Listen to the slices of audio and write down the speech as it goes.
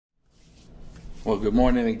Well, good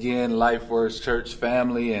morning again, Life Words Church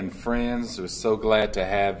family and friends. We're so glad to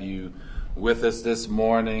have you with us this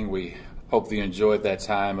morning. We hope you enjoyed that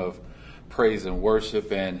time of praise and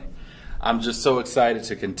worship. And I'm just so excited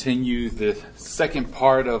to continue the second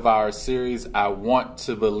part of our series, I Want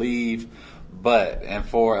to Believe, But. And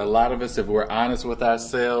for a lot of us, if we're honest with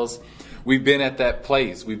ourselves, we've been at that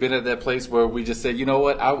place. We've been at that place where we just said, you know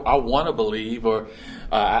what, I want to believe, or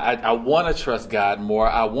I want to trust God more.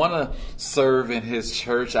 I want to serve in His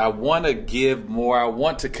church. I want to give more. I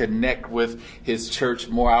want to connect with His church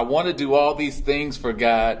more. I want to do all these things for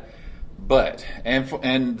God. But,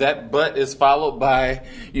 and that but is followed by,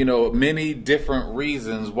 many different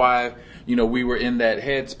reasons why, we were in that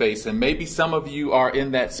headspace. And maybe some of you are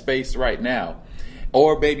in that space right now.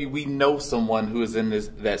 Or maybe we know someone who is in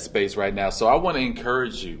that space right now. So I want to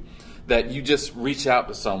encourage you that you just reach out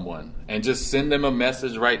to someone and just send them a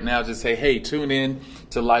message right now. Just say, hey, tune in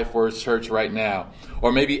to Life Words Church right now.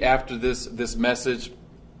 Or maybe after this message,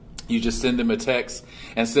 you just send them a text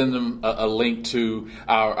and send them a link to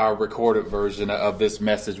our recorded version of this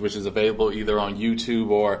message, which is available either on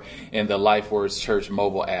YouTube or in the Life Words Church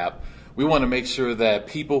mobile app. We want to make sure that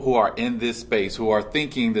people who are in this space, who are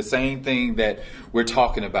thinking the same thing that we're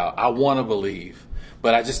talking about, I want to believe,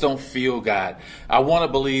 but I just don't feel God. I want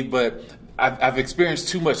to believe, but I've experienced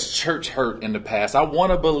too much church hurt in the past. I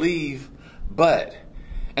want to believe, but.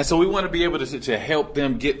 And so we want to be able to help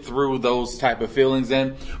them get through those type of feelings.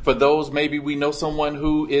 And for those, maybe we know someone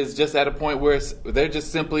who is just at a point where they're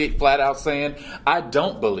just simply flat out saying, I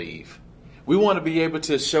don't believe. We want to be able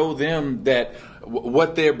to show them that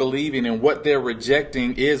what they're believing and what they're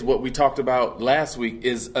rejecting is what we talked about last week,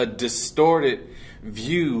 is a distorted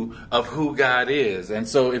view of who God is. And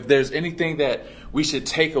so if there's anything that we should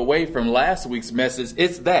take away from last week's message,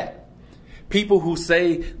 it's that. People who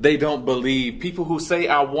say they don't believe, people who say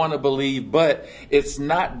I want to believe, but it's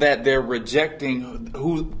not that they're rejecting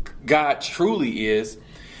who God truly is.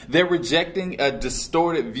 They're rejecting a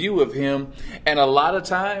distorted view of Him. And a lot of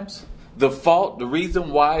times, the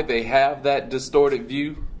reason why they have that distorted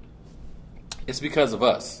view, it's because of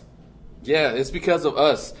us. Yeah, it's because of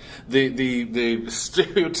us, the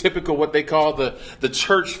stereotypical, what they call the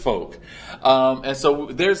church folk. And so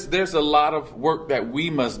there's a lot of work that we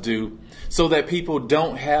must do so that people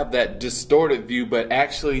don't have that distorted view, but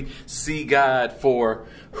actually see God for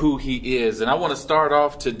who He is. And I want to start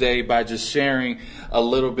off today by just sharing a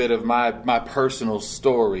little bit of my personal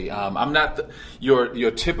story. I'm not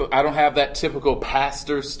your typical. I don't have that typical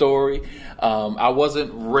pastor story. I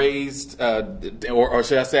wasn't raised, or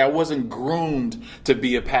should I say, I wasn't groomed to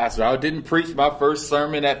be a pastor. I didn't preach my first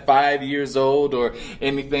sermon at 5 years old or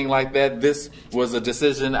anything like that. This was a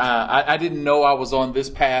decision. I didn't know I was on this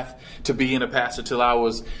path to being a pastor till I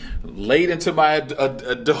was late into my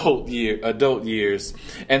adult years.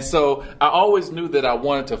 And so I always knew that I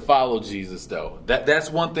wanted to follow Jesus, though.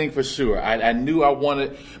 That's one thing for sure. I knew I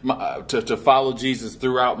wanted to follow Jesus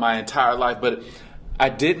throughout my entire life, but I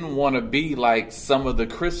didn't want to be like some of the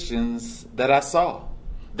Christians that I saw,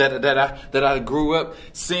 that I grew up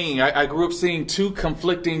seeing. I grew up seeing two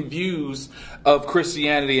conflicting views of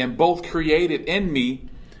Christianity, and both created in me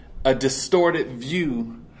a distorted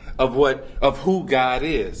view of who God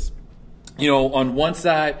is. On one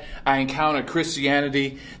side, I encountered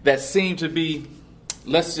Christianity that seemed to be,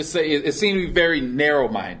 let's just say, it seemed to be very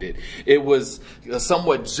narrow-minded. It was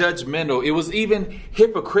somewhat judgmental. It was even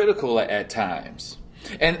hypocritical at times.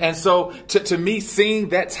 And so to me, seeing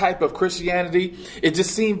that type of Christianity, it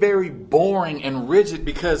just seemed very boring and rigid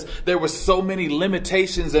because there were so many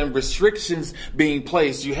limitations and restrictions being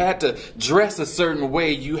placed. You had to dress a certain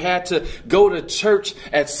way. You had to go to church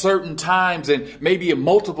at certain times and maybe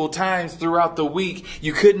multiple times throughout the week.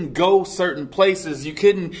 You couldn't go certain places. You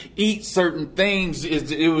couldn't eat certain things.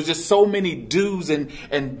 It was just so many do's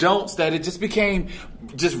and don'ts that it just became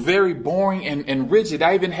just very boring and rigid.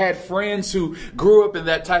 I even had friends who grew up in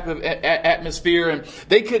that type of atmosphere, and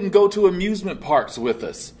they couldn't go to amusement parks with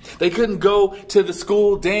us. They couldn't go to the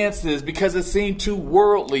school dances because it seemed too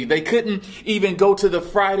worldly. They couldn't even go to the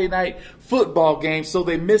Friday night football game, so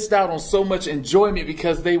they missed out on so much enjoyment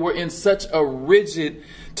because they were in such a rigid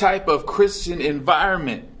type of Christian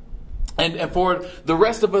environment. And for the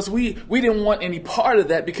rest of us, we didn't want any part of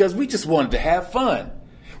that because we just wanted to have fun.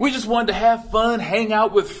 We just wanted to have fun, hang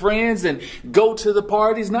out with friends, and go to the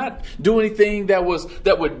parties, not do anything that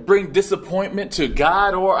would bring disappointment to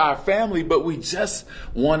God or our family, but we just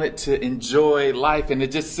wanted to enjoy life. And it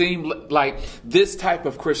just seemed like this type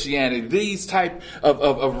of Christianity, these type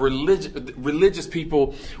of religious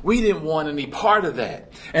people, we didn't want any part of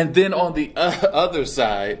that. And then on the other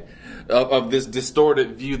side, of this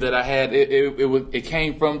distorted view that I had. It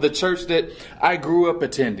came from the church that I grew up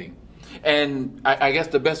attending. And I guess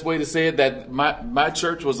the best way to say it, that my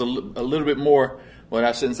church was a little bit more, well,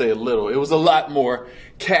 I shouldn't say a little, it was a lot more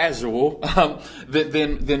casual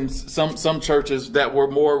than some churches that were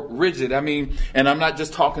more rigid. I mean, and I'm not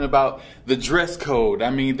just talking about the dress code.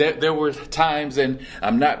 I mean, there were times, and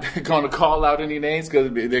I'm not going to call out any names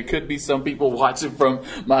because there could be some people watching from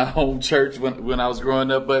my home church when I was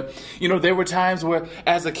growing up. But, you know, there were times where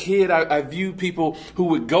as a kid, I viewed people who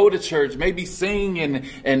would go to church, maybe sing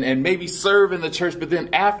and maybe serve in the church. But then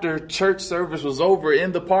after church service was over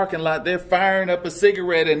in the parking lot, they're firing up a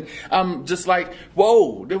cigarette. And I'm just like,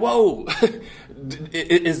 whoa,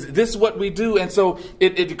 is this what we do? And so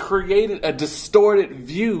it created a distorted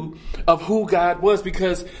view of who God was,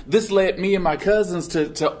 because this led me and my cousins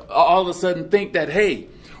to all of a sudden think that, hey,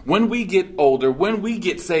 when we get older, when we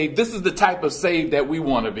get saved, this is the type of saved that we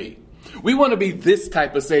want to be. We want to be this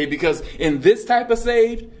type of saved, because in this type of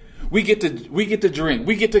saved, we get to drink,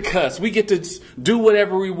 we get to cuss, we get to do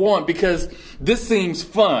whatever we want because this seems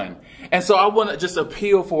fun. And so I want to just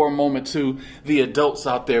appeal for a moment to the adults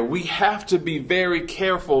out there. We have to be very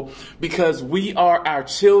careful, because we are our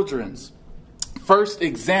children's first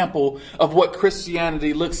example of what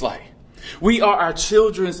Christianity looks like. We are our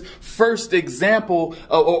children's first example,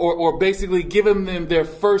 or basically giving them their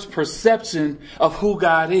first perception of who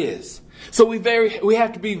God is. So we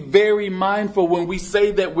have to be very mindful when we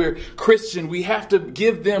say that we're Christian. We have to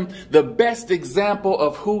give them the best example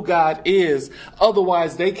of who God is.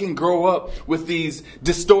 Otherwise, they can grow up with these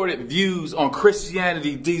distorted views on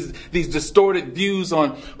Christianity, these distorted views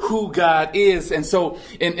on who God is. And so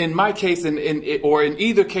in my case, or in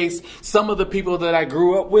either case, some of the people that I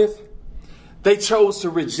grew up with, they chose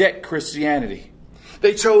to reject Christianity.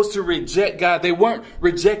 They chose to reject God. They weren't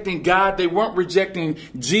rejecting God. They weren't rejecting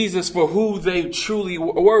Jesus for who they truly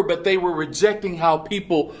were, but they were rejecting how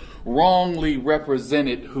people wrongly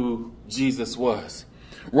represented who Jesus was,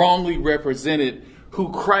 wrongly represented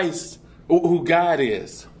who God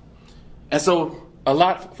is. And so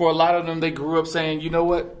for a lot of them, they grew up saying, you know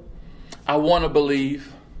what? I want to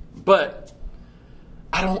believe, but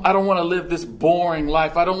I don't want to live this boring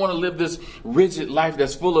life. I don't want to live this rigid life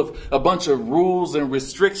that's full of a bunch of rules and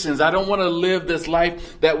restrictions. I don't want to live this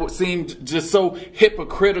life that would seem just so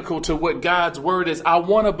hypocritical to what God's word is. I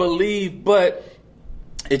want to believe, but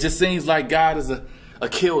it just seems like God is a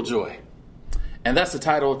killjoy. And that's the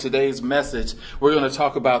title of today's message. We're going to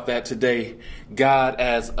talk about that today. God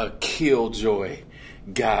as a killjoy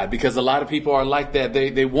God, because a lot of people are like that.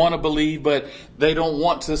 They want to believe, but they don't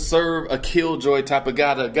want to serve a killjoy type of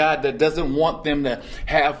God, a God that doesn't want them to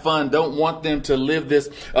have fun, don't want them to live this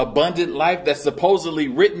abundant life that's supposedly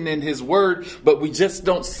written in his word, but we just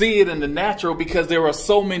don't see it in the natural because there are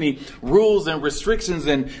so many rules and restrictions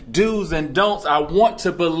and do's and don'ts. I want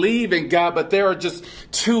to believe in God, but there are just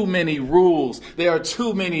too many rules. There are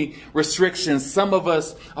too many restrictions. Some of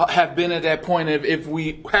us have been at that point. If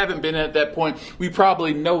we haven't been at that point, we probably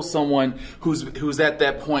know someone who's at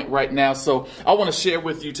that point right now. So I want to share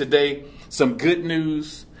with you today some good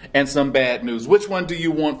news and some bad news. Which one do you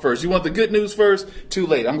want first? You want the good news first? Too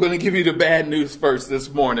late. I'm going to give you the bad news first this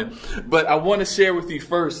morning. But I want to share with you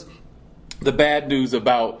first the bad news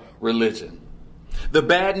about religion. The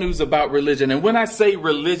bad news about religion. And when I say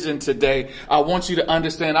religion today, I want you to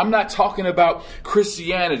understand, I'm not talking about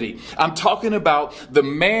Christianity. I'm talking about the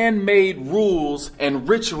man-made rules and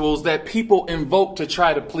rituals that people invoke to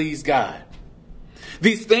try to please God.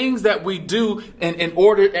 These things that we do in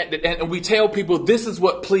order, and we tell people this is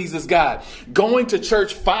what pleases God. Going to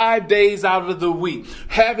church 5 days out of the week,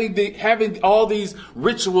 having all these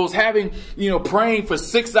rituals, praying for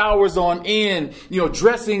 6 hours on end,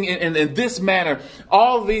 dressing in this manner.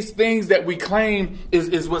 All these things that we claim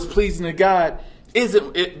is what's pleasing to God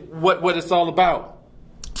isn't it what it's all about.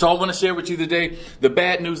 So I want to share with you today the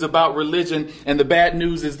bad news about religion, and the bad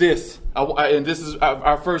news is this, and this is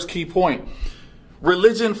our first key point.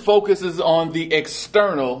 Religion focuses on the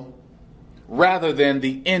external rather than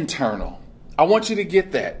the internal. I want you to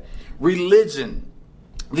get that. Religion,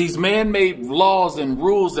 these man-made laws and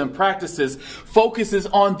rules and practices, focuses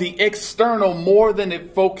on the external more than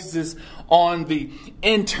it focuses on the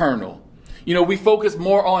internal. We focus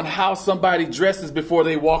more on how somebody dresses before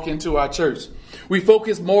they walk into our church. We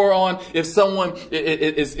focus more on if someone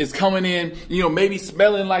is coming in, maybe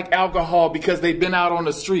smelling like alcohol because they've been out on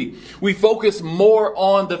the street. We focus more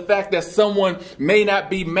on the fact that someone may not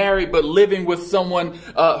be married but living with someone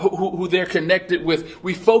who they're connected with.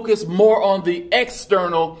 We focus more on the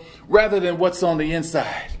external rather than what's on the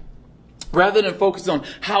inside. Rather than focus on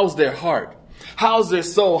how's their heart. How's their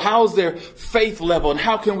soul? How's their faith level? And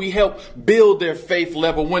how can we help build their faith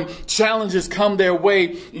level? When challenges come their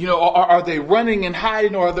way, are they running and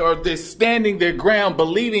hiding, or are they standing their ground,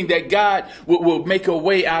 believing that God will make a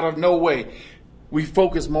way out of no way? We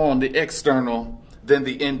focus more on the external than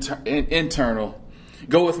the internal.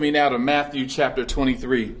 Go with me now to Matthew chapter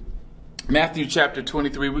 23. Matthew chapter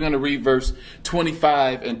 23, we're going to read verse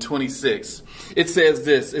 25 and 26. It says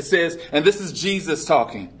this. It says, and this is Jesus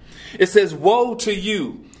talking. It says, "Woe to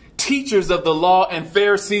you, teachers of the law and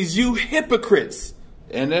Pharisees, you hypocrites."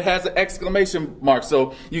 And it has an exclamation mark,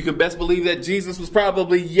 so you can best believe that Jesus was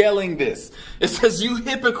probably yelling this. It says, "You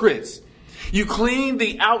hypocrites, you clean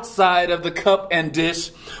the outside of the cup and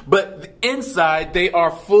dish, but inside they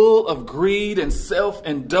are full of greed and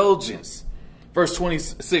self-indulgence." Verse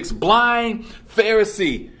 26, "Blind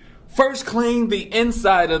Pharisee, first clean the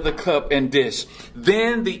inside of the cup and dish,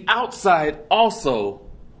 then the outside also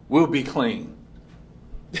will be clean."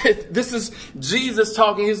 This is Jesus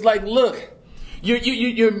talking. He's like, look,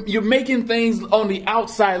 you're making things on the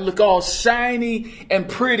outside look all shiny and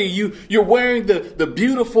pretty. You're wearing the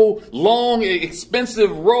beautiful, long,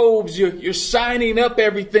 expensive robes. You're shining up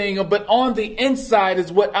everything. But on the inside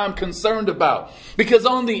is what I'm concerned about. Because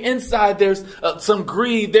on the inside, there's some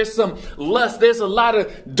greed. There's some lust. There's a lot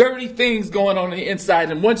of dirty things going on the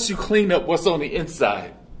inside. And once you clean up what's on the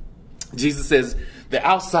inside, Jesus says, the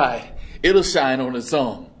outside, it'll shine on its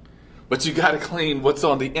own. But you got to clean what's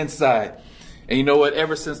on the inside. And you know what?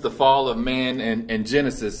 Ever since the fall of man and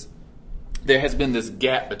Genesis, there has been this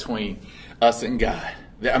gap between us and God.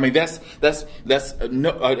 I mean, that's a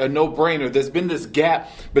no-brainer. There's been this gap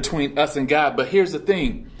between us and God. But here's the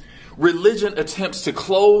thing. Religion attempts to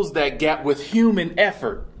close that gap with human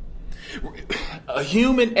effort. A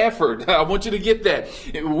human effort. I want you to get that.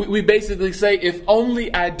 We basically say, if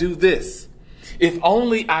only I do this. If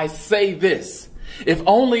only I say this. If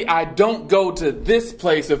only I don't go to this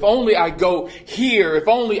place. If only I go here. If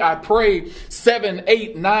only I pray 7,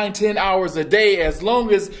 8, 9, 10 hours a day. As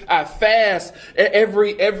long as I fast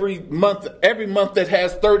every month that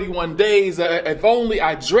has 31 days. If only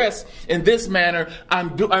I dress in this manner.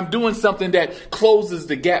 I'm doing something that closes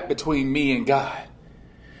the gap between me and God.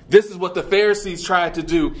 This is what the Pharisees tried to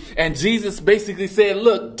do. And Jesus basically said,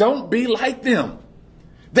 look, don't be like them.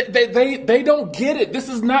 They don't get it. This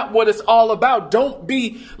is not what it's all about. Don't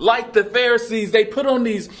be like the Pharisees. They put on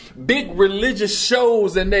these big religious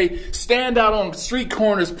shows and they stand out on street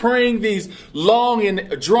corners praying these long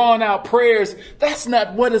and drawn out prayers. That's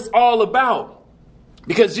not what it's all about.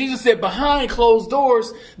 Because Jesus said behind closed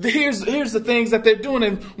doors, here's the things that they're doing.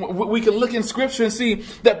 And we can look in scripture and see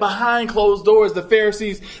that behind closed doors, the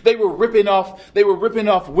Pharisees, they were ripping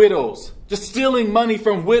off widows, just stealing money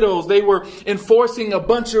from widows. They were enforcing a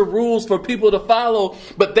bunch of rules for people to follow,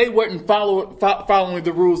 but they weren't following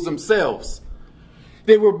the rules themselves.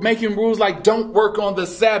 They were making rules like don't work on the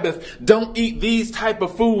Sabbath, don't eat these type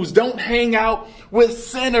of foods, don't hang out with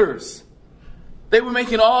sinners. They were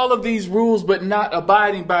making all of these rules, but not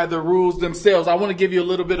abiding by the rules themselves. I want to give you a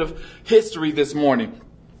little bit of history this morning.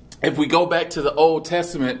 If we go back to the Old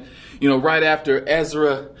Testament, right after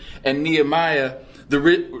Ezra and Nehemiah, the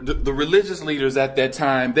religious leaders at that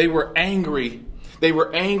time, they were angry. They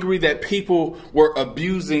were angry that people were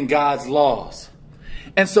abusing God's laws.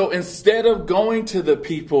 And so instead of going to the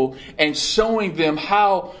people and showing them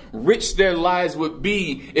how rich their lives would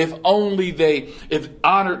be if only they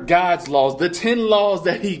honored God's laws, the 10 laws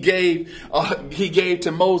that he gave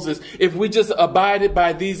to Moses, if we just abided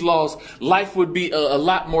by these laws, life would be a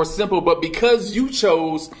lot more simple. But because you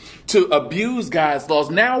chose to abuse God's laws,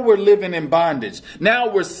 now we're living in bondage.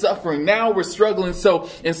 Now we're suffering. Now we're struggling. So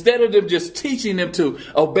instead of them just teaching them to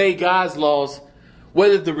obey God's laws, what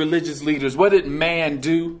did the religious leaders, what did man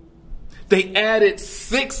do? They added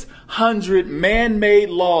 600 man-made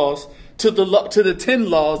laws to the 10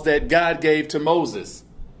 laws that God gave to Moses.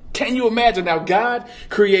 Can you imagine? Now, God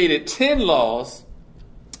created 10 laws,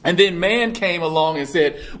 and then man came along and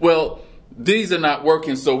said, well, these are not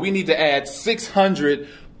working, so we need to add 600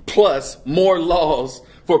 plus more laws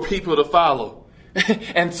for people to follow.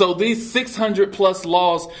 And so these 600 plus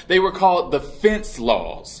laws, they were called the fence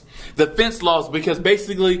laws. The fence laws, because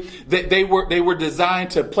basically they were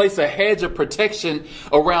designed to place a hedge of protection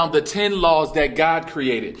around the 10 laws that God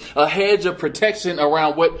created. A hedge of protection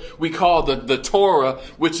around what we call the Torah,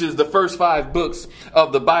 which is the first 5 books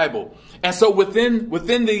of the Bible. And so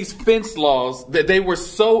within these fence laws, that they were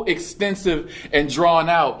so extensive and drawn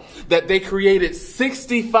out that they created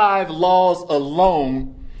 65 laws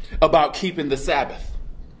alone about keeping the Sabbath.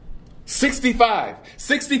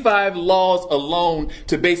 65 laws alone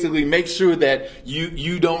to basically make sure that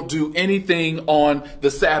you don't do anything on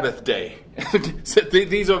the Sabbath day. So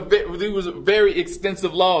these were very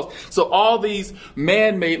extensive laws. So all these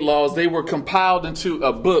man-made laws, they were compiled into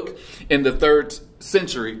a book in the 3rd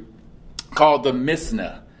century called the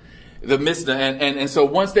Mishnah. And so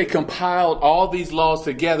once they compiled all these laws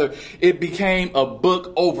together, it became a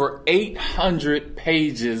book over 800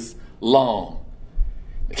 pages long.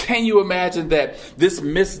 Can you imagine that this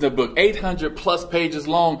Mishnah book, 800 plus pages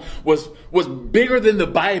long, was bigger than the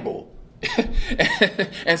Bible?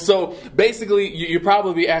 And so basically you're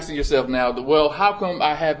probably asking yourself now, well, how come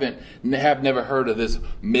I have never heard of this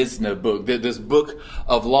Mishnah book, this book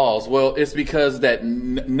of laws? Well, it's because that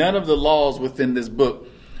none of the laws within this book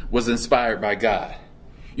was inspired by God.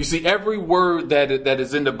 You see, every word that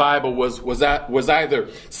is in the Bible was either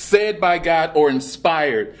said by God or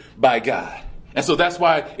inspired by God. And so that's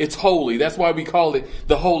why it's holy. That's why we call it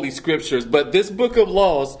the Holy Scriptures. But this book of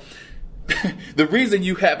laws, the reason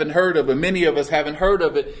you haven't heard of it, many of us haven't heard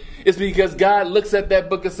of it, is because God looks at that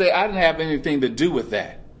book and says, I didn't have anything to do with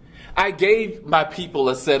that. I gave my people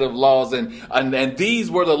a set of laws, and these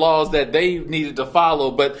were the laws that they needed to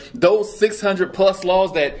follow. But those 600 plus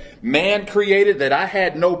laws that man created that I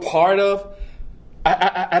had no part of,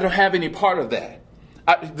 I don't have any part of that.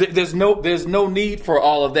 There's no need for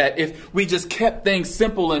all of that. If we just kept things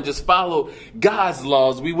simple and just followed God's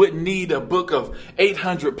laws, we wouldn't need a book of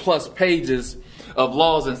 800 plus pages of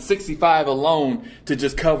laws and 65 alone to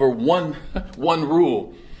just cover one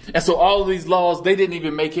rule. And so all of these laws, they didn't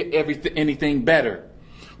even make it anything better.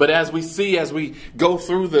 But as we go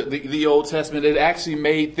through the Old Testament, it actually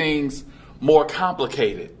made things more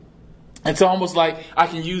complicated. It's almost like I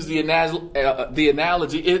can use the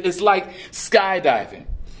analogy. It's like skydiving.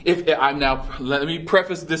 Now, let me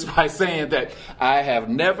preface this by saying that I have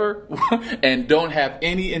never and don't have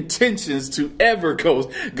any intentions to ever go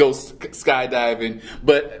skydiving.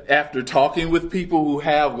 But after talking with people who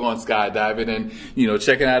have gone skydiving and,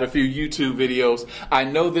 checking out a few YouTube videos, I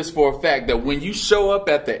know this for a fact that when you show up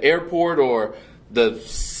at the airport or the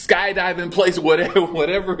skydiving place,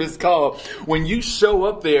 whatever it's called, when you show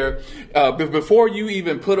up there, before you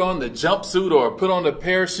even put on the jumpsuit or put on the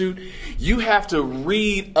parachute, you have to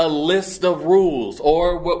read a list of rules,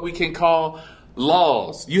 or what we can call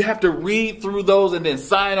laws. You have to read through those and then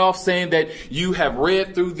sign off saying that you have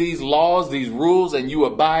read through these laws, these rules, and you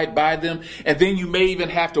abide by them. And then you may even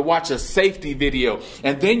have to watch a safety video.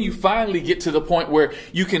 And then you finally get to the point where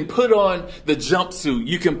you can put on the jumpsuit,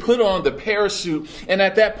 you can put on the parachute. And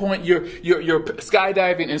at that point, your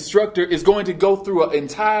skydiving instructor is going to go through an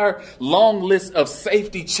entire long list of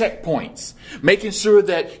safety checkpoints, making sure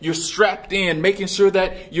that you're strapped in, making sure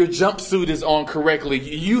that your jumpsuit is on correctly.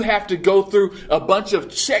 You have to go through a bunch of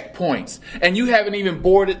checkpoints, and you haven't even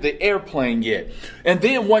boarded the airplane yet. And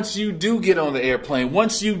then once you do get on the airplane,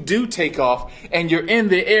 once you do take off and you're in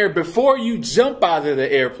the air, before you jump out of the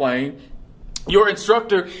airplane, your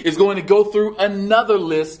instructor is going to go through another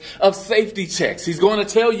list of safety checks. He's going to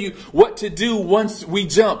tell you what to do once we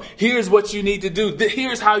jump. Here's what you need to do.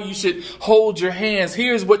 Here's how you should hold your hands.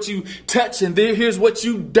 Here's what you touch, and here's what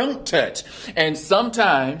you don't touch. And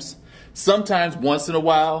sometimes once in a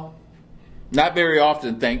while, not very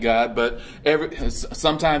often, thank God, but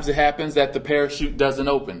sometimes it happens that the parachute doesn't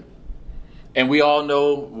open. And we all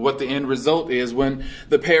know what the end result is when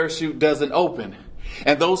the parachute doesn't open.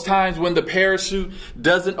 And those times when the parachute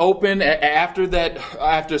doesn't open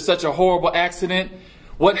after such a horrible accident,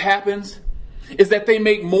 what happens is that they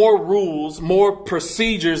make more rules, more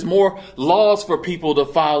procedures, more laws for people to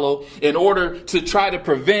follow in order to try to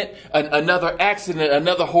prevent another accident,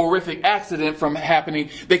 another horrific accident from happening.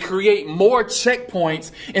 They create more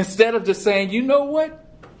checkpoints instead of just saying, you know what?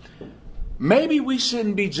 Maybe we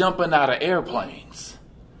shouldn't be jumping out of airplanes.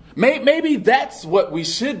 Maybe that's what we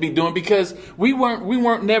should be doing, because we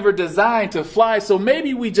weren't never designed to fly. So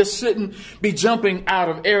maybe we just shouldn't be jumping out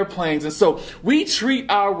of airplanes. And so we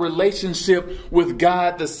treat our relationship with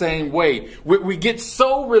God the same way. We get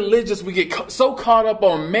so religious, we get so caught up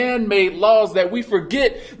on man-made laws that we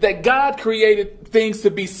forget that God created things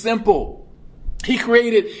to be simple. He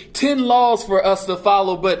created 10 laws for us to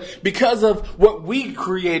follow, but because of what we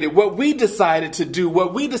created, what we decided to do,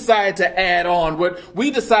 what we decided to add on, what we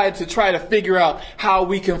decided to try to figure out how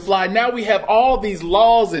we can fly, now we have all these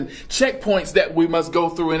laws and checkpoints that we must go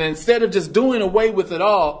through. And instead of just doing away with it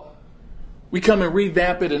all, We come and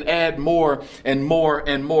revamp it and add more and more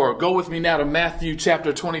and more. Go with me now to Matthew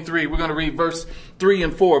chapter 23. We're going to read verse 3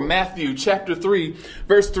 and 4. Matthew chapter 3,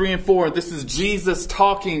 verse 3 and 4. This is Jesus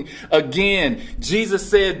talking again. Jesus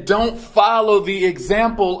said, "Don't follow the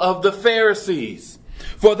example of the Pharisees,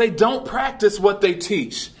 for they don't practice what they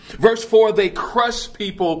teach." Verse 4, they crush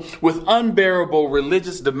people with unbearable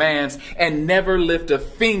religious demands and never lift a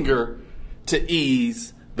finger to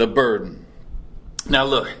ease the burden. Now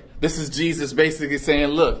look, this is Jesus basically saying,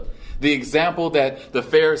 look, the example that the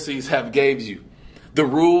Pharisees have gave you, the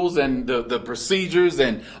rules and the procedures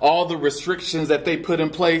and all the restrictions that they put in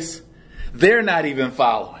place, they're not even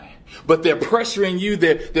following. But they're pressuring you,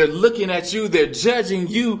 they're looking at you, they're judging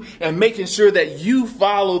you and making sure that you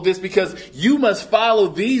follow this because you must follow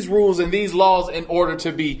these rules and these laws in order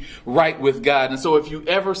to be right with God. And so if you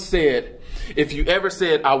ever said,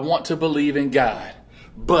 I want to believe in God,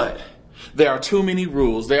 but there are too many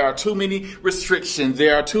rules, there are too many restrictions,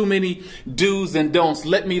 there are too many do's and don'ts,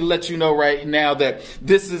 let me let you know right now that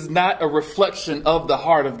this is not a reflection of the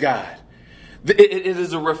heart of God. It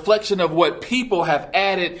is a reflection of what people have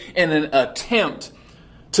added in an attempt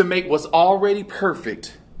to make what's already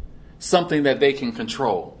perfect something that they can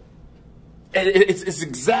control. It's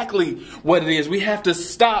exactly what it is. We have to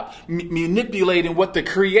stop manipulating what the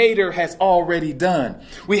Creator has already done.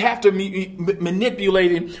 We have to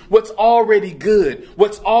manipulating what's already good,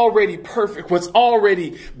 what's already perfect, what's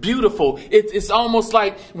already beautiful. It's almost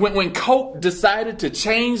like when Coke decided to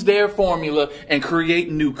change their formula and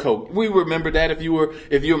create new Coke. We remember that if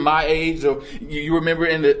you're my age, or you remember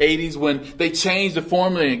in the 80s when they changed the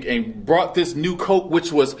formula and brought this new Coke,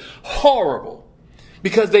 which was horrible.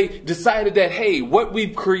 Because they decided that, hey, what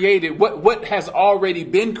we've created, what has already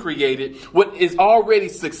been created, what is already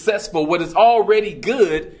successful, what is already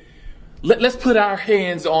good, let's put our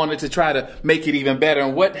hands on it to try to make it even better.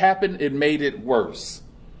 And what happened? It made it worse.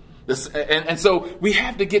 And so we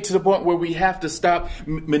have to get to the point where we have to stop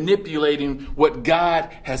manipulating what God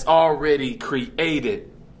has already created.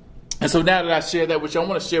 And so now that I share that with you, I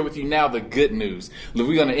want to share with you now the good news.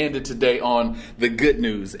 We're going to end it today on the good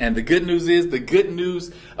news. And the good news is the good news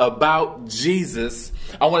about Jesus.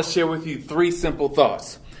 I want to share with you 3 simple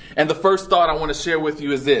thoughts. And the first thought I want to share with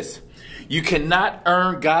you is this. You cannot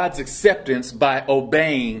earn God's acceptance by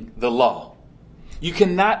obeying the law. You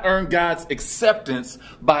cannot earn God's acceptance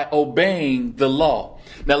by obeying the law.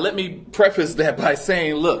 Now, let me preface that by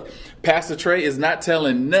saying, look, Pastor Trey is not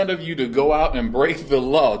telling none of you to go out and break the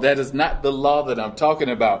law. That is not the law that I'm talking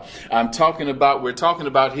about. We're talking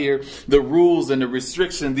about here the rules and the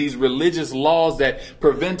restrictions, these religious laws that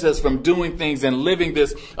prevent us from doing things and living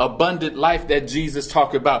this abundant life that Jesus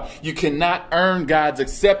talked about. You cannot earn God's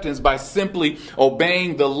acceptance by simply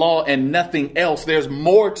obeying the law and nothing else. There's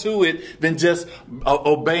more to it than just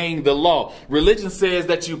obeying the law. Religion says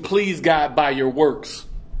that you please God by your works.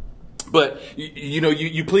 But,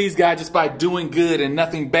 you please God just by doing good and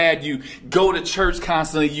nothing bad. You go to church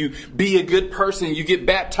constantly. You be a good person. You get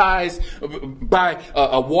baptized by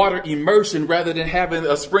a water immersion rather than having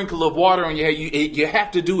a sprinkle of water on your head. You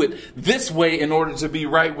have to do it this way in order to be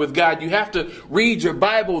right with God. You have to read your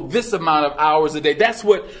Bible this amount of hours a day. That's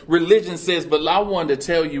what religion says. But I wanted to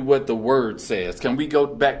tell you what the Word says. Can we go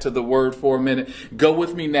back to the Word for a minute? Go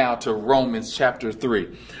with me now to Romans chapter 3.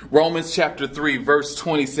 Romans chapter 3 verse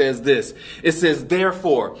 20 says this. It says,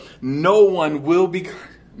 therefore, let's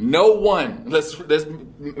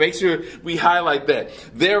make sure we highlight that.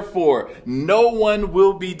 Therefore, no one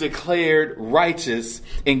will be declared righteous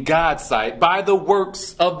in God's sight by the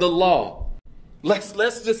works of the law. Let's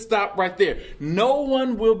just stop right there. No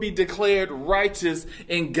one will be declared righteous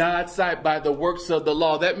in God's sight by the works of the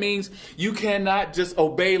law. That means you cannot just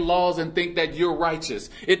obey laws and think that you're righteous.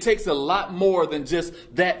 It takes a lot more than just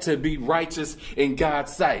that to be righteous in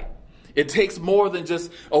God's sight. It takes more than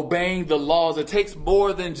just obeying the laws. It takes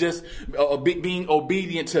more than just being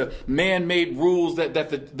obedient to man-made rules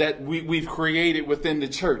that we've created within the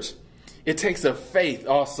church. It takes a faith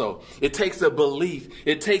also. It takes a belief.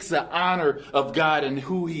 It takes an honor of God and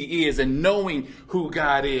who He is and knowing who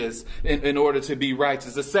God is in order to be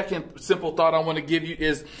righteous. The second simple thought I want to give you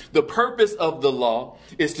is the purpose of the law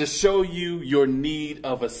is to show you your need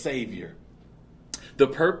of a Savior. The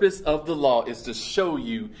purpose of the law is to show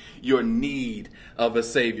you your need of a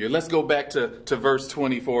Savior. Let's go back to verse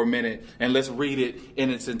 20 for a minute and let's read it in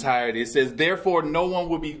its entirety. It says, therefore, no one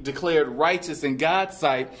will be declared righteous in God's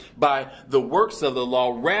sight by the works of the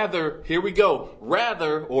law. Rather, here we go,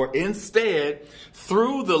 or instead,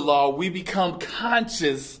 through the law, we become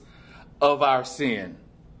conscious of our sin.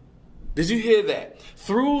 Did you hear that?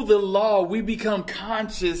 Through the law, we become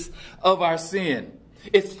conscious of our sin.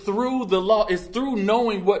 It's through the law. It's through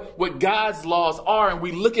knowing what God's laws are. And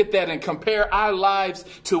we look at that and compare our lives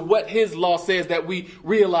to what his law says, that we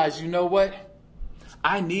realize, you know what?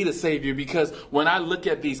 I need a Savior, because when I look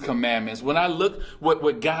at these commandments, when I look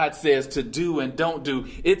what God says to do and don't do,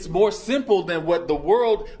 it's more simple than what the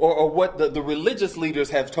world or what the religious leaders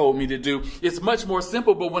have told me to do. It's much more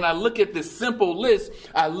simple. But when I look at this simple list,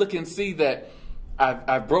 I look and see that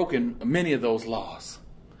I've broken many of those laws.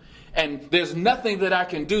 And there's nothing that I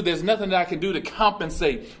can do. There's nothing that I can do to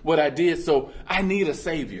compensate what I did. So I need a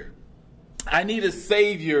Savior. I need a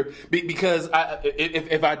Savior, because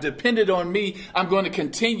if I depended on me, I'm going to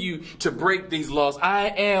continue to break these laws. I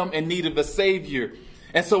am in need of a Savior.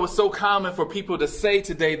 And so it's so common for people to say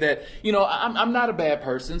today that, you know, I'm not a bad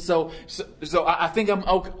person. So I think I'm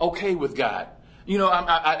okay with God. You know,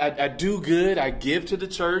 I do good. I give to the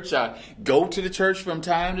church. I go to the church from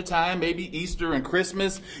time to time, maybe Easter and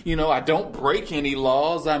Christmas. You know, I don't break any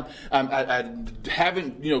laws. I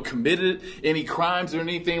haven't, you know, committed any crimes or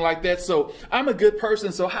anything like that. So I'm a good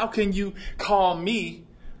person. So how can you call me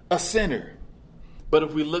a sinner? But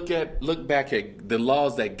if we look back at the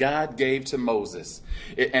laws that God gave to Moses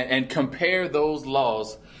and compare those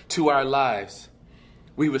laws to our lives,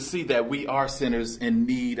 we would see that we are sinners in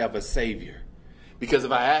need of a Savior. Because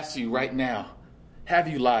if I ask you right now, have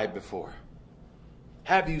you lied before?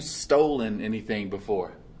 Have you stolen anything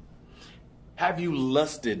before? Have you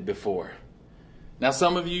lusted before? Now,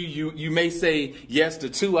 some of you may say yes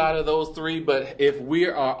to 2 out of those 3, but if we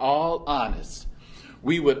are all honest,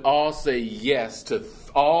 we would all say yes to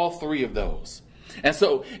all 3 of those. And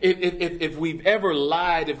so if we've ever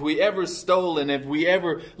lied, if we ever stolen, if we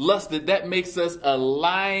ever lusted, that makes us a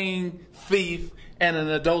lying thief and an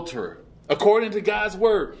adulterer. According to God's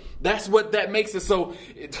word, that's what that makes us. So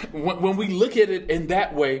when we look at it in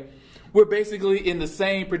that way, we're basically in the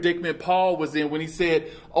same predicament Paul was in when he said,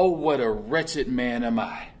 "Oh, what a wretched man am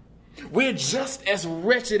I." We're just as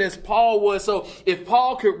wretched as Paul was. So if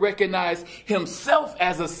Paul could recognize himself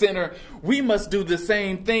as a sinner, we must do the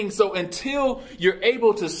same thing. So until you're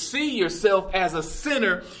able to see yourself as a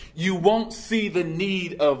sinner, you won't see the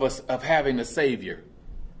need of having a Savior.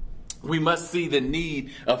 We must see the need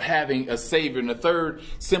of having a Savior. And the third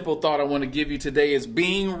simple thought I want to give you today is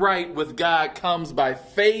being right with God comes by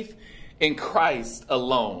faith in Christ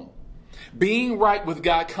alone. Being right with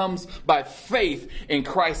God comes by faith in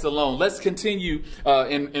Christ alone. Let's continue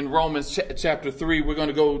in Romans chapter 3. We're going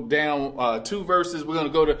to go down 2 verses. We're going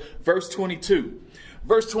to go to verse 22.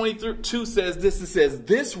 Verse 22 says this. It says,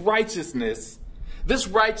 this righteousness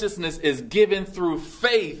is given through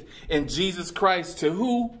faith in Jesus Christ to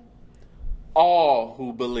who? All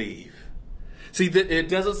who believe. See, it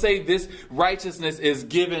doesn't say this righteousness is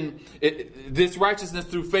given. This righteousness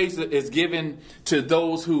through faith is given to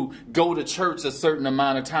those who go to church a certain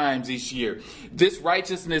amount of times each year. This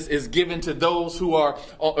righteousness is given to those who are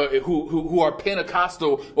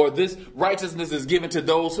Pentecostal, or this righteousness is given to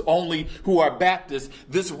those only who are Baptist.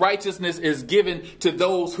 This righteousness is given to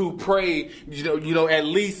those who pray, at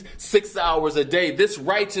least 6 hours a day. This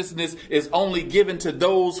righteousness is only given to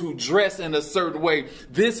those who dress in a certain way.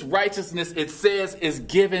 This righteousness, it says, is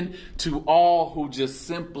given to all who just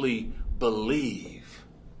simply believe.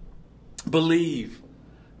 Believe.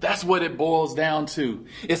 That's what it boils down to.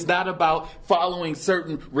 It's not about following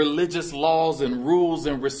certain religious laws and rules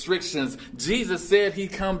and restrictions. Jesus said he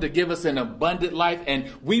come to give us an abundant life, and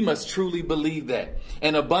we must truly believe that.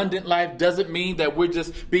 An abundant life doesn't mean that we're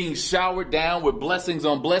just being showered down with blessings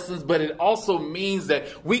on blessings, but it also means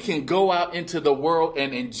that we can go out into the world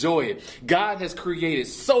and enjoy it. God has created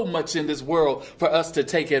so much in this world for us to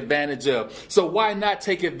take advantage of. So why not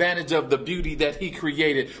take advantage of the beauty that he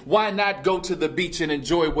created? Why not go to the beach and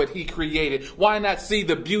enjoy what he created? Why not see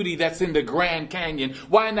the beauty that's in the Grand Canyon?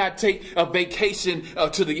 Why not take a vacation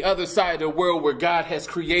to the other side of the world where God has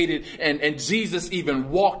created and Jesus even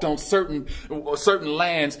walked on certain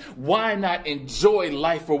lands? Why not enjoy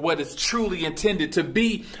life for what is truly intended to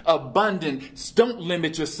be abundant? Don't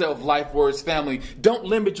limit yourself, Life Words family. Don't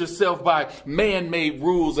limit yourself by man-made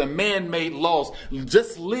rules and man-made laws.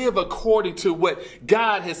 Just live according to what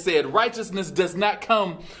God has said. Righteousness does not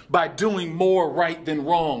come by doing more right than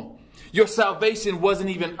wrong. Your salvation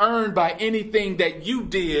wasn't even earned by anything that you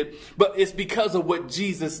did, but it's because of what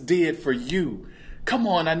Jesus did for you. Come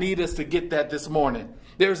on, I need us to get that this morning.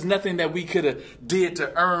 There's nothing that we could have did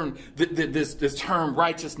to earn this term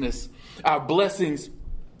righteousness. Our blessings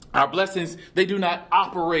Our blessings, they do not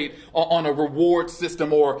operate on a reward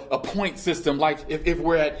system or a point system like if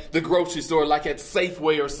we're at the grocery store, like at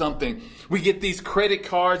Safeway or something. We get these credit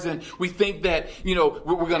cards and we think that,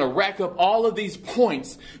 we're going to rack up all of these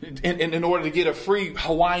points in order to get a free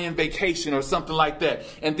Hawaiian vacation or something like that.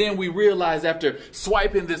 And then we realize after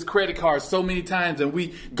swiping this credit card so many times and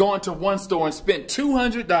we go into one store and spent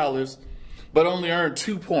 $200 but only earned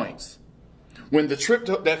 2 points. When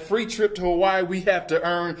that free trip to Hawaii, we have to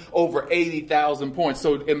earn over 80,000 points.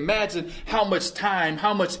 So imagine how much time,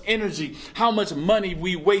 how much energy, how much money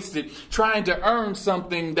we wasted trying to earn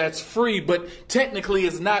something that's free, but technically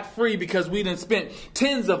it's not free because we done spent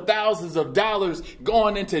tens of thousands of dollars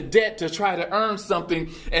going into debt to try to earn something.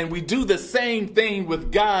 And we do the same thing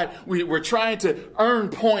with God. We're trying to earn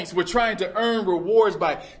points. We're trying to earn rewards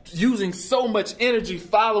by using so much energy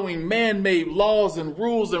following man-made laws and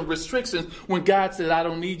rules and restrictions when God said, I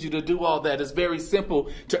don't need you to do all that. It's very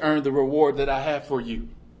simple to earn the reward that I have for you.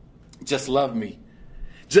 Just love me.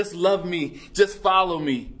 Just love me. Just follow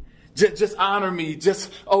me. Just honor me.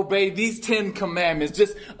 Just obey these 10 commandments.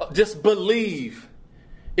 Just believe.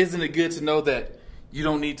 Isn't it good to know that you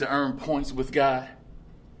don't need to earn points with God?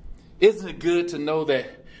 Isn't it good to know that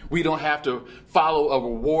we don't have to follow a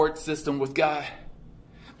reward system with God?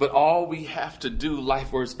 But all we have to do,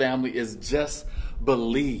 LifeWorks family, is just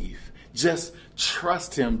believe. Just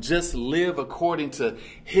trust him. Just live according to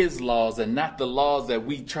his laws and not the laws that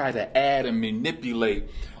we try to add and manipulate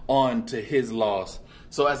on to his laws.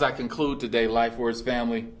 So as I conclude today, LifeWorks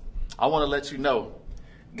family, I want to let you know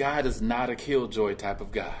God is not a killjoy type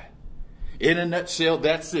of God. In a nutshell,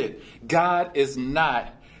 that's it. God is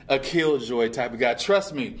not a killjoy type of God.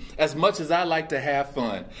 Trust me, as much as I like to have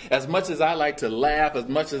fun, as much as I like to laugh, as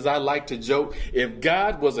much as I like to joke, if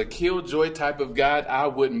God was a killjoy type of God, I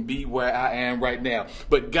wouldn't be where I am right now.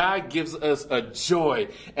 But God gives us a joy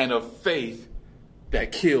and a faith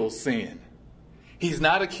that kills sin. He's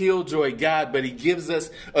not a killjoy God, but he gives us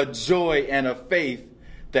a joy and a faith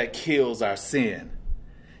that kills our sin.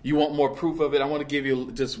 You want more proof of it? I want to give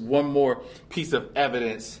you just one more piece of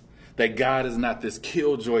evidence that God is not this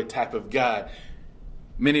killjoy type of God.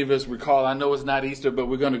 Many of us recall, I know it's not Easter, but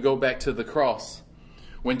we're going to go back to the cross.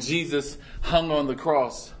 When Jesus hung on the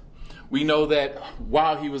cross, we know that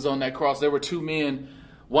while he was on that cross, there were 2 men,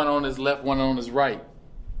 one on his left, one on his right.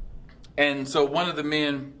 And so one of the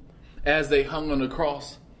men, as they hung on the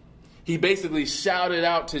cross, he basically shouted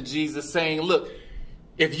out to Jesus saying, look,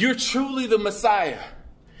 if you're truly the Messiah,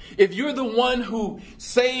 if you're the one who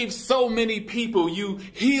saved so many people, you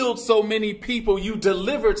healed so many people, you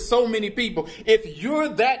delivered so many people, if you're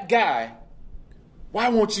that guy, why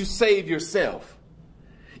won't you save yourself?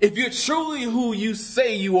 If you're truly who you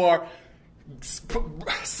say you are,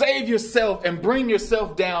 save yourself and bring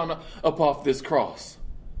yourself down up off this cross.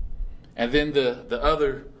 And then the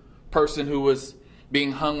other person who was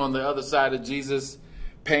being hung on the other side of Jesus,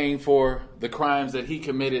 paying for the crimes that he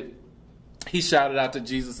committed, he shouted out to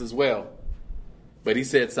Jesus as well, but he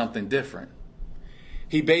said something different.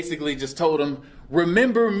 He basically just told him,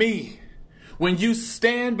 remember me. When you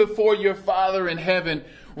stand before your Father in heaven,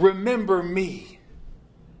 remember me.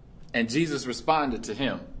 And Jesus responded to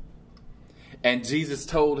him. And Jesus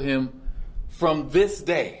told him, from this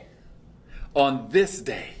day, on this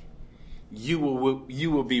day, you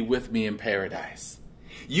will be with me in paradise.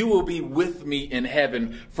 You will be with me in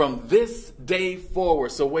heaven from this day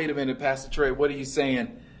forward. So wait a minute, Pastor Trey, what are you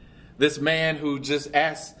saying? This man who just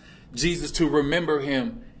asked Jesus to remember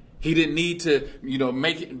him, he didn't need to,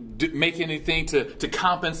 make anything to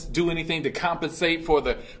do anything to compensate for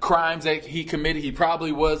the crimes that he committed. He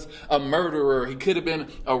probably was a murderer. He could have been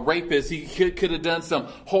a rapist. He could have done some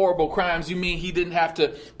horrible crimes. You mean he didn't have to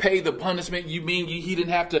pay the punishment? You mean he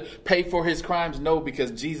didn't have to pay for his crimes? No,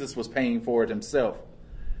 because Jesus was paying for it himself.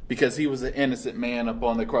 Because he was an innocent man up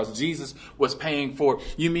on the cross. Jesus was paying for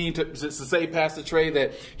it. You mean to say, Pastor Trey,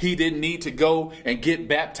 that he didn't need to go and get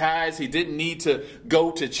baptized? He didn't need to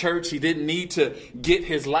go to church? He didn't need to get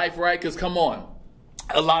his life right? Because come on.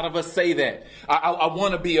 A lot of us say that. I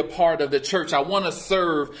want to be a part of the church. I want to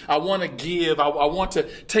serve. I want to give. I want to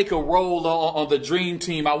take a role on the dream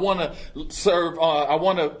team. I want to serve. I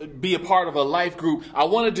want to be a part of a life group. I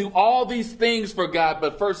want to do all these things for God.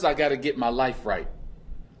 But first, I got to get my life right.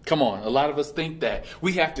 Come on, a lot of us think that.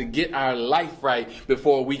 We have to get our life right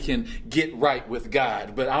before we can get right with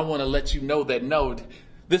God. But I want to let you know that no,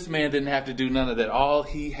 this man didn't have to do none of that. All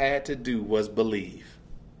he had to do was believe.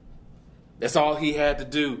 That's all he had to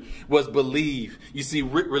do was believe. You see,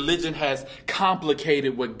 religion has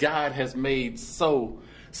complicated what God has made so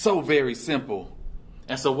very simple.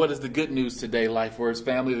 And so what is the good news today, LifeWords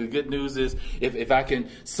family? The good news is, if I can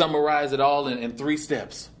summarize it all in 3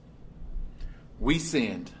 steps. We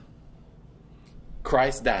sinned,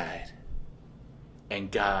 Christ died,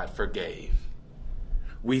 and God forgave.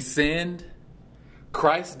 We sinned,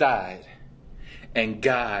 Christ died, and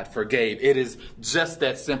God forgave. It is just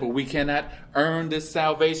that simple. We cannot earn this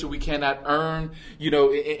salvation. We cannot earn,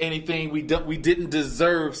 anything. We didn't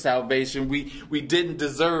deserve salvation. We didn't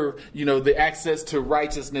deserve, the access to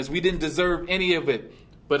righteousness. We didn't deserve any of it.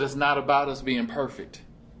 But it's not about us being perfect.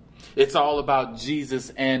 It's all about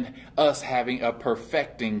Jesus and us having a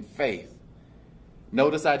perfecting faith.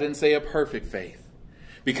 Notice I didn't say a perfect faith,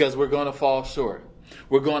 because we're going to fall short.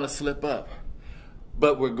 We're going to slip up.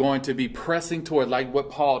 But we're going to be pressing toward, like what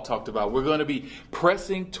Paul talked about. We're going to be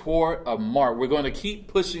pressing toward a mark. We're going to keep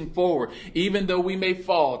pushing forward. Even though we may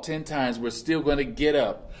fall 10 times, we're still going to get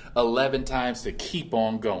up 11 times to keep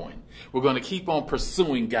on going. We're going to keep on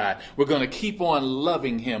pursuing God. We're going to keep on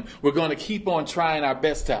loving him. We're going to keep on trying our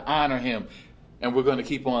best to honor him. And we're going to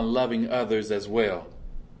keep on loving others as well.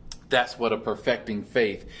 That's what a perfecting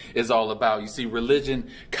faith is all about. You see, religion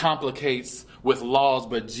complicates with laws,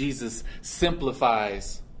 but Jesus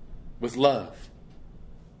simplifies with love.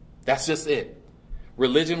 That's just it.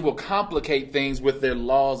 Religion will complicate things with their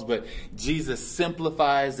laws, but Jesus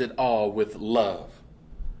simplifies it all with love.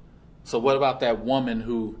 So what about that woman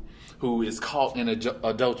who is caught in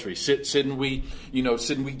adultery? Shouldn't we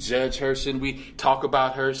judge her? Shouldn't we talk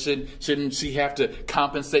about her? Shouldn't she have to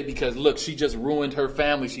compensate? Because look, she just ruined her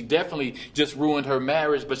family. She definitely just ruined her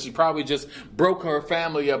marriage, but she probably just broke her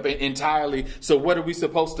family up entirely. So what are we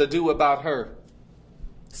supposed to do about her?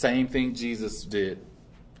 Same thing Jesus did.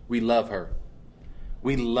 We love her.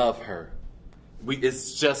 We love her.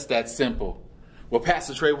 It's just that simple. Well,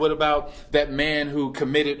 Pastor Trey, what about that man who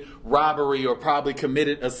committed robbery or probably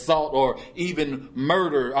committed assault or even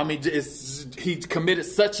murder? I mean, he committed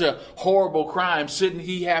such a horrible crime. Shouldn't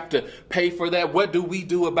he have to pay for that? What do we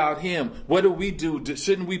do about him? What do we do?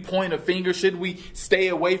 Shouldn't we point a finger? Shouldn't we stay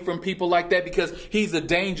away from people like that because he's a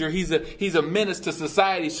danger? He's a menace to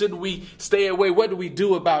society. Shouldn't we stay away? What do we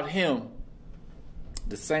do about him?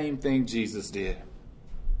 The same thing Jesus did.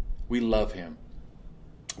 We love him.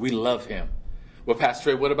 We love him. Well, Pastor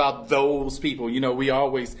Trey, what about those people? We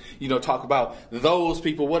always, talk about those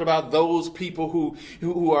people. What about those people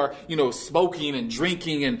who are, smoking and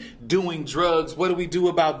drinking and doing drugs? What do we do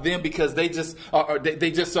about them? Because they just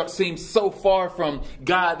seem so far from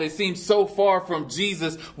God. They seem so far from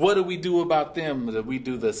Jesus. What do we do about them? We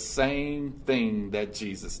do the same thing that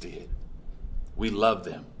Jesus did. We love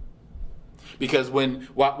them. Because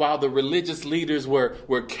while the religious leaders were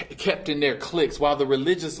kept in their cliques, while the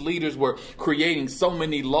religious leaders were creating so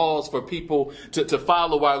many laws for people to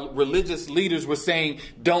follow, while religious leaders were saying,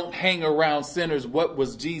 don't hang around sinners, what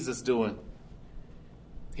was Jesus doing?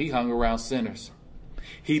 He hung around sinners.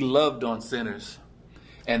 He loved on sinners.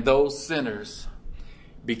 And those sinners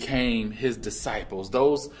became his disciples.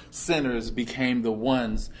 Those sinners became the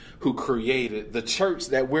ones who created the church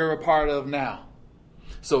that we're a part of now.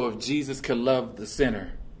 So if Jesus could love the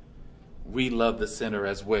sinner, we love the sinner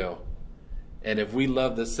as well. And if we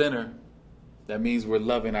love the sinner, that means we're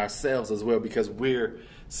loving ourselves as well, because we're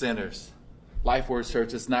sinners. LifeWords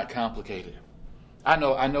Church is not complicated. I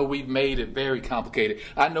know we've made it very complicated.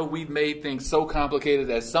 I know we've made things so complicated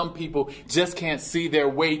that some people just can't see their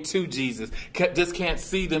way to Jesus, just can't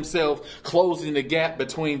see themselves closing the gap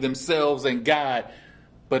between themselves and God.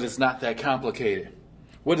 But it's not that complicated.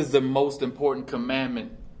 What is the most important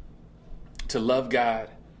commandment? To love God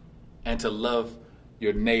and to love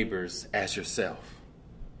your neighbors as yourself.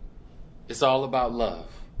 It's all about love.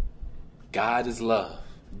 God is love.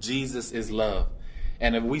 Jesus is love.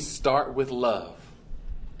 And if we start with love,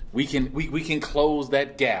 we can close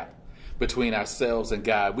that gap between ourselves and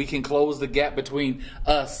God. We can close the gap between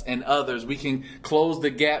us and others. We can close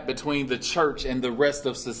the gap between the church and the rest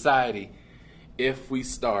of society if we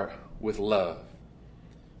start with love.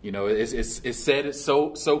 It's said it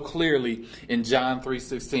so clearly in John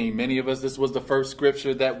 3:16. Many of us, this was the first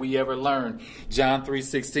scripture that we ever learned. John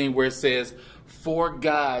 3:16, where it says, for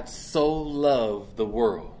God so loved the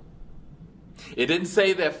world. It didn't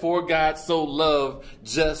say that for God so loved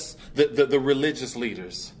just the religious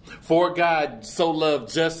leaders. For God so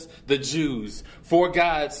loved just the Jews. For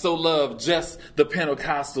God so loved just the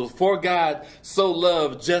Pentecostals. For God so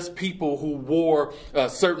loved just people who wore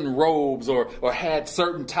certain robes or had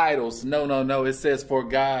certain titles. No. It says for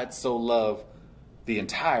God so loved the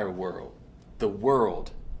entire world. The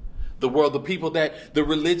world. The people that the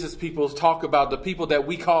religious people talk about. The people that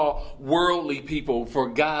we call worldly people. For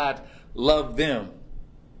God loved them,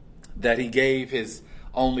 that he gave his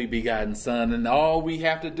only begotten Son. And all we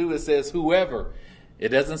have to do, it says whoever. It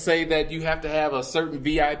doesn't say that you have to have a certain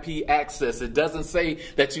VIP access. It doesn't say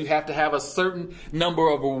that you have to have a certain number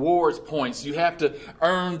of rewards points. You have to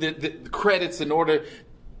earn the credits in order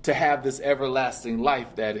to have this everlasting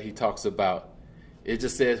life that he talks about. It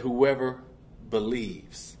just says whoever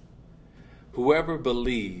believes. Whoever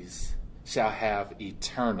believes shall have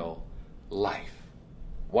eternal life.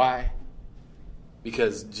 Why?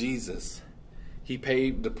 Because Jesus, he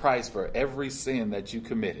paid the price for every sin that you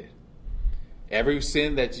committed. Every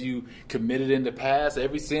sin that you committed in the past,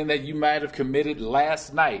 every sin that you might have committed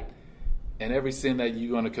last night, and every sin that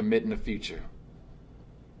you're going to commit in the future.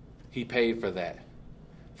 He paid for that,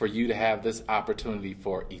 for you to have this opportunity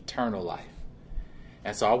for eternal life.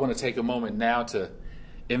 And so I want to take a moment now to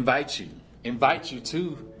invite you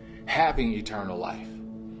to having eternal life.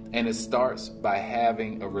 And it starts by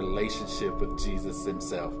having a relationship with Jesus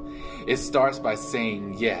himself. It starts by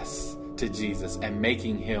saying yes to Jesus and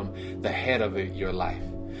making him the head of your life.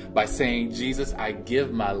 By saying, Jesus, I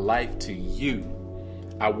give my life to you.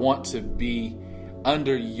 I want to be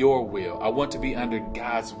under your will. I want to be under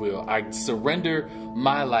God's will. I surrender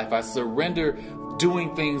my life. I surrender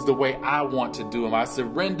doing things the way I want to do them. I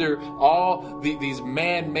surrender all these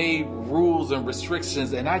man-made rules and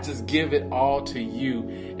restrictions, and I just give it all to you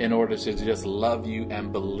in order to just love you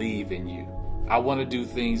and believe in you. I want to do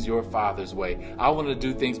things your Father's way. I want to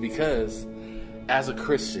do things because as a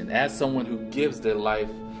Christian, as someone who gives their life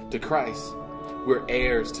to Christ, we're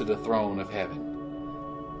heirs to the throne of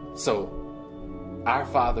heaven. So our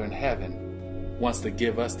Father in heaven wants to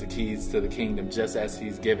give us the keys to the kingdom just as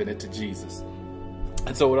he's given it to Jesus.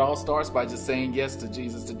 And so it all starts by just saying yes to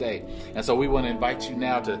Jesus today. And so we want to invite you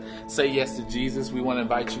now to say yes to Jesus. We want to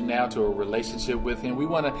invite you now to a relationship with him. We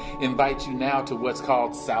want to invite you now to what's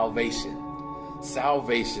called salvation.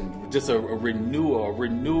 Salvation, just a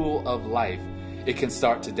renewal of life. It can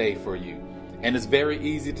start today for you. And it's very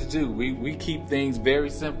easy to do. We keep things very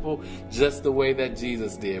simple, just the way that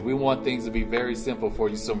Jesus did. We want things to be very simple for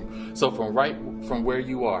you. So from where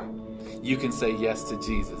you are, you can say yes to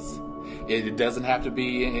Jesus. It doesn't have to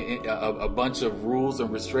be a bunch of rules and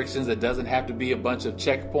restrictions. It doesn't have to be a bunch of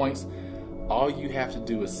checkpoints. All you have to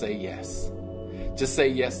do is say yes. Just say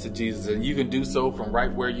yes to Jesus, and you can do so from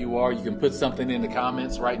right where you are. You can put something in the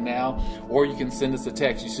comments right now, or you can send us a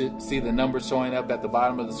text. You should see the number showing up at the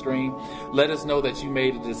bottom of the screen. Let us know that you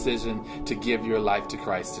made a decision to give your life to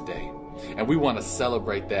Christ today. And we want to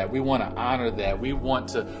celebrate that. We want to honor that. We want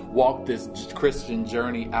to walk this Christian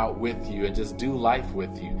journey out with you and just do life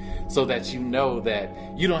with you so that you know that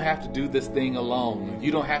you don't have to do this thing alone.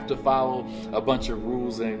 You don't have to follow a bunch of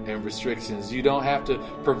rules and restrictions. You don't have to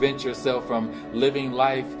prevent yourself from living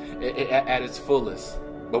life at its fullest.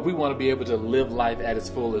 But we want to be able to live life at its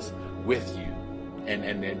fullest with you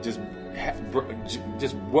and just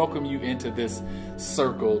welcome you into this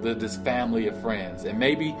circle, this family of friends. And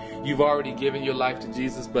maybe you've already given your life to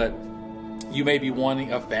Jesus, but you may be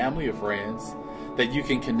wanting a family of friends that you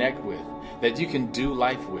can connect with, that you can do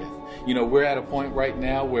life with. You know, we're at a point right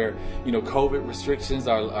now where, you know, COVID restrictions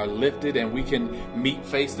are lifted and we can meet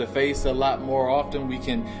face to face a lot more often. We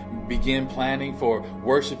can begin planning for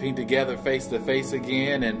worshiping together face to face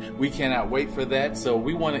again, and we cannot wait for that. So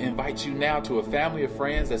we want to invite you now to a family of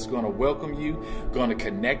friends that's going to welcome you, going to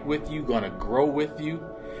connect with you, going to grow with you.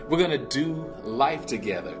 We're going to do life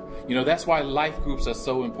together. You know, that's why life groups are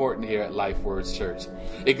so important here at Life Words Church.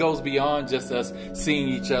 It goes beyond just us seeing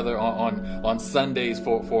each other on Sundays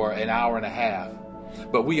for an hour and a half.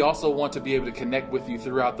 But we also want to be able to connect with you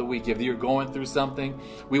throughout the week. If you're going through something,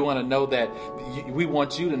 we want to know that we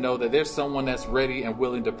want you to know that there's someone that's ready and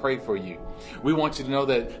willing to pray for you. We want you to know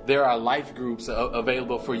that there are life groups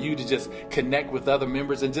available for you to just connect with other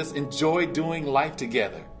members and just enjoy doing life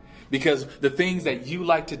together. Because the things that you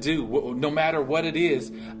like to do, no matter what it is,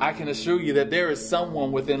 I can assure you that there is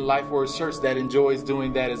someone within Life Words Church that enjoys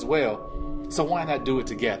doing that as well. So why not do it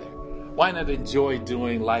together? Why not enjoy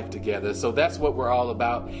doing life together? So that's what we're all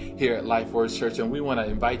about here at Life Words Church, and we want to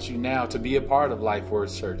invite you now to be a part of Life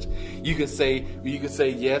Words Church. You can say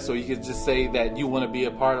yes, or you can just say that you want to be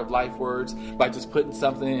a part of Life Words by just putting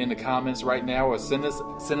something in the comments right now, or sending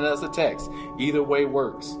us a text. Either way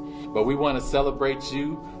works. But we want to celebrate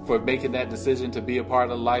you for making that decision to be a part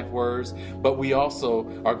of Life Words. But we also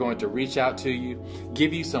are going to reach out to you,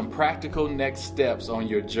 give you some practical next steps on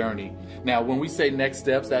your journey. Now, when we say next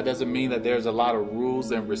steps, that doesn't mean that there's a lot of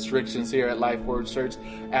rules and restrictions here at Life Words Church.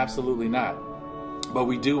 Absolutely not. But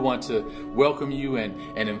we do want to welcome you and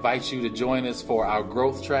invite you to join us for our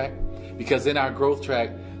growth track. Because in our growth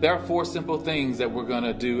track, there are 4 simple things that we're going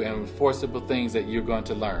to do and 4 simple things that you're going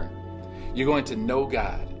to learn. You're going to know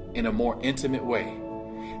God in a more intimate way.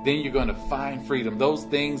 Then you're going to find freedom. Those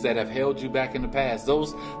things that have held you back in the past,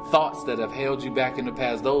 those thoughts that have held you back in the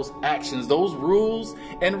past, those actions, those rules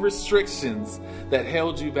and restrictions that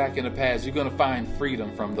held you back in the past, you're going to find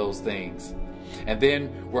freedom from those things. And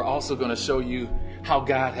then we're also going to show you how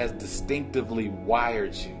God has distinctively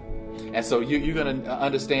wired you. And so you're going to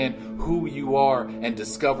understand who you are and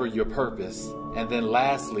discover your purpose. And then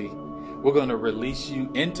lastly, we're going to release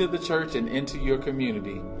you into the church and into your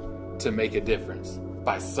community to make a difference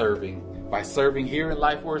by serving here in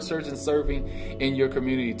Life Word Church and serving in your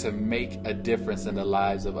community to make a difference in the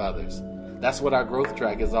lives of others. That's what our growth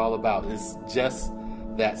track is all about. It's just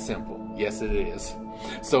that simple. Yes, it is.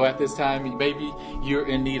 So at this time, maybe you're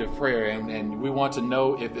in need of prayer, and we want to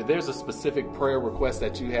know if there's a specific prayer request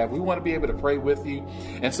that you have. We want to be able to pray with you.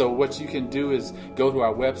 And so what you can do is go to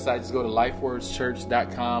our website, just go to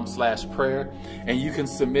lifewordschurch.com/prayer, and you can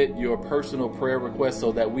submit your personal prayer request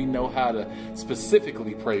so that we know how to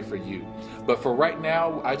specifically pray for you. But for right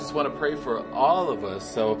now, I just want to pray for all of us.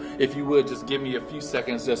 So if you would, just give me a few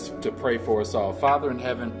seconds just to pray for us all. Father in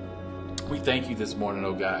heaven, we thank you this morning,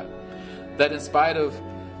 oh God, that in spite of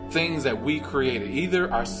things that we created, either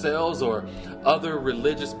ourselves or other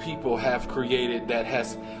religious people have created, that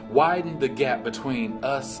has widened the gap between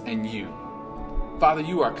us and you. Father,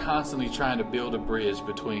 you are constantly trying to build a bridge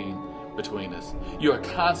between us. You are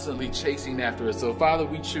constantly chasing after us. So Father,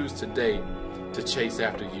 we choose today to chase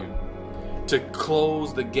after you, to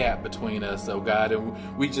close the gap between us, oh God. And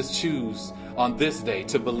we just choose on this day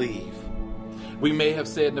to believe. We may have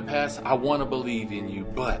said in the past, I want to believe in you,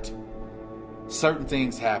 but certain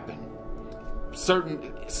things happen.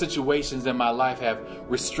 Certain situations in my life have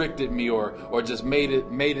restricted me or just made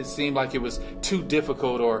it seem like it was too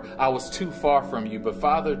difficult or I was too far from you. But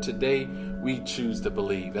Father, today we choose to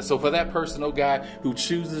believe. And so for that person, oh God, who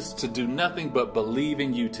chooses to do nothing but believe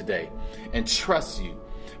in you today and trust you,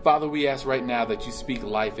 Father, we ask right now that you speak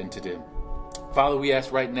life into them. Father, we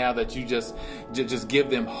ask right now that you just give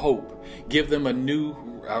them hope. Give them a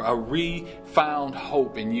refound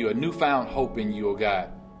hope in you, a newfound hope in you, oh God.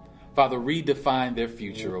 Father, redefine their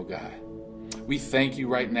future, oh God. We thank you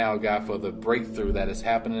right now, God, for the breakthrough that is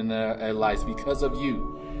happening in their lives because of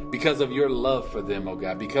you, because of your love for them, oh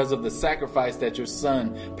God, because of the sacrifice that your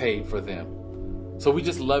Son paid for them. So we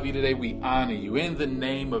just love you today. We honor you. In the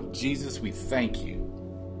name of Jesus, we thank you.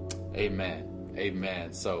 Amen.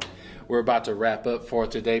 Amen. So we're about to wrap up for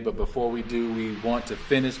today, but before we do, we want to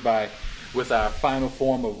finish with our final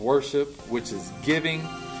form of worship, which is giving.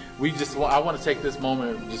 I want to take this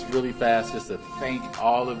moment just really fast just to thank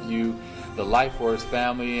all of you, the Life Words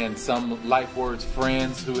family and some Life Words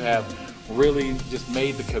friends who have really just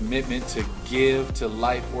made the commitment to give to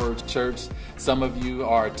Life Words Church. Some of you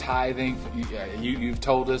are tithing. You've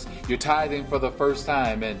told us you're tithing for the first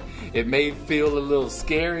time, and it may feel a little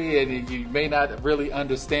scary and you may not really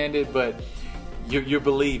understand it, but you're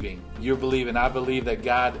believing. You're believing. I believe that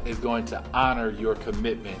God is going to honor your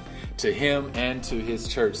commitment to Him and to His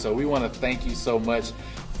church. So we want to thank you so much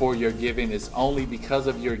for your giving. It's only because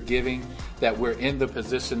of your giving that we're in the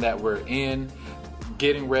position that we're in,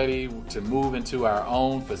 getting ready to move into our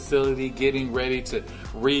own facility, getting ready to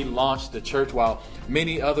relaunch the church. While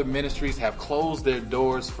many other ministries have closed their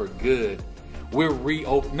doors for good, we're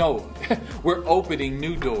opening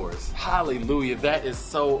new doors. Hallelujah. That is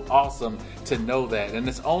so awesome to know that. And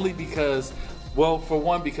it's only because, well, for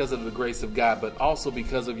one, because of the grace of God, but also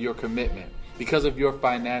because of your commitment, because of your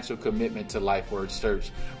financial commitment to Life Words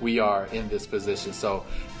Church, we are in this position. So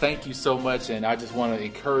thank you so much. And I just want to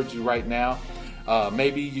encourage you right now.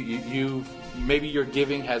 Maybe maybe your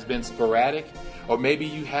giving has been sporadic, or maybe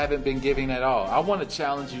you haven't been giving at all. I want to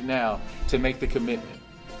challenge you now to make the commitment,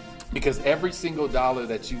 because every single dollar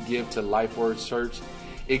that you give to Life Words Church,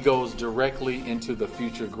 it goes directly into the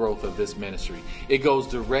future growth of this ministry. It goes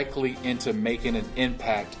directly into making an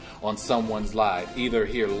impact on someone's life, either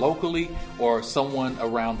here locally or someone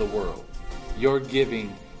around the world. Your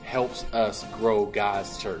giving helps us grow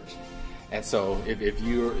God's church. And so if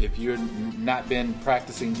you're not been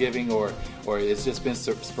practicing giving or it's just been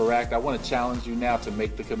sporadic, I want to challenge you now to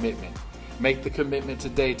make the commitment. Make the commitment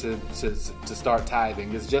today to start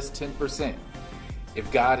tithing. It's just 10%. If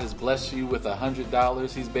God has blessed you with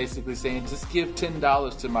 $100, He's basically saying, just give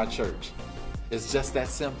 $10 to my church. It's just that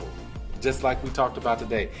simple. Just like we talked about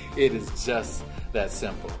today. It is just that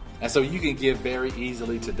simple. And so you can give very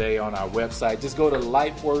easily today on our website. Just go to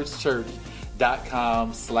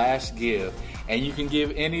lifewordschurch.com/give, and you can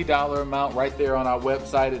give any dollar amount right there on our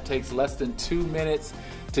website. It takes less than 2 minutes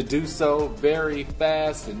to do so, very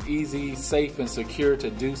fast and easy, safe and secure to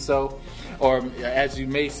do so. Or as you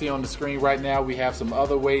may see on the screen right now, we have some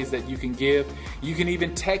other ways that you can give. You can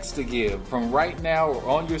even text to give from right now or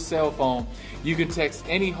on your cell phone. You can text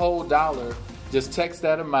any whole dollar, just text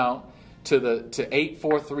that amount to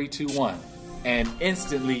 84321. And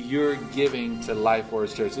instantly you're giving to Life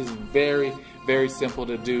Words Church. This is very, very simple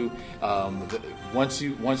to do. Once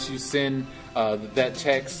you send that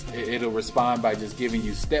text, it'll respond by just giving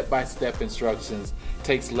you step-by-step instructions.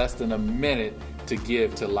 Takes less than a minute to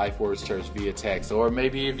give to Life Words Church via text. Or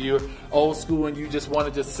maybe if you're old school and you just want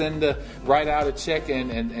to just write out a check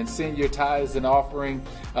and send your tithes and offering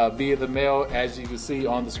via the mail, as you can see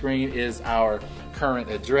on the screen is our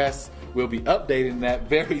current address. We'll be updating that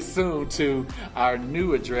very soon to our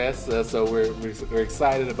new address, so we're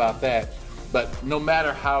excited about that. But no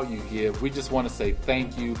matter how you give, we just want to say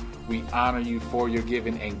thank you. We honor you for your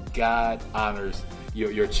giving, and God honors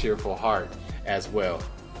your cheerful heart as well.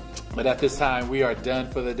 But at this time, we are done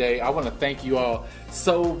for the day. I want to thank you all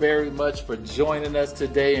so very much for joining us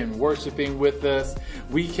today and worshiping with us.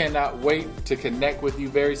 We cannot wait to connect with you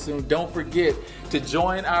very soon. Don't forget to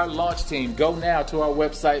join our launch team. Go now to our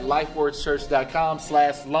website,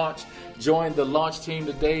 lifewordschurch.com/launch. Join the launch team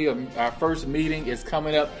today. Our first meeting is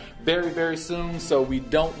coming up very, very soon, so we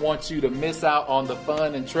don't want you to miss out on the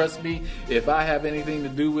fun. And trust me, if I have anything to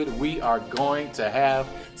do with it, we are going to have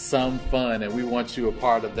some fun, and we want you a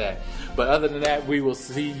part of that. But other than that, we will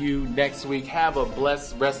see you next week. Have a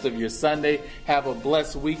blessed rest of your Sunday. Have a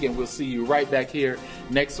blessed week, and we'll see you right back here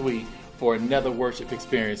next week for another worship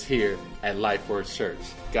experience here at Life Words Church.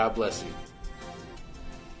 God bless you.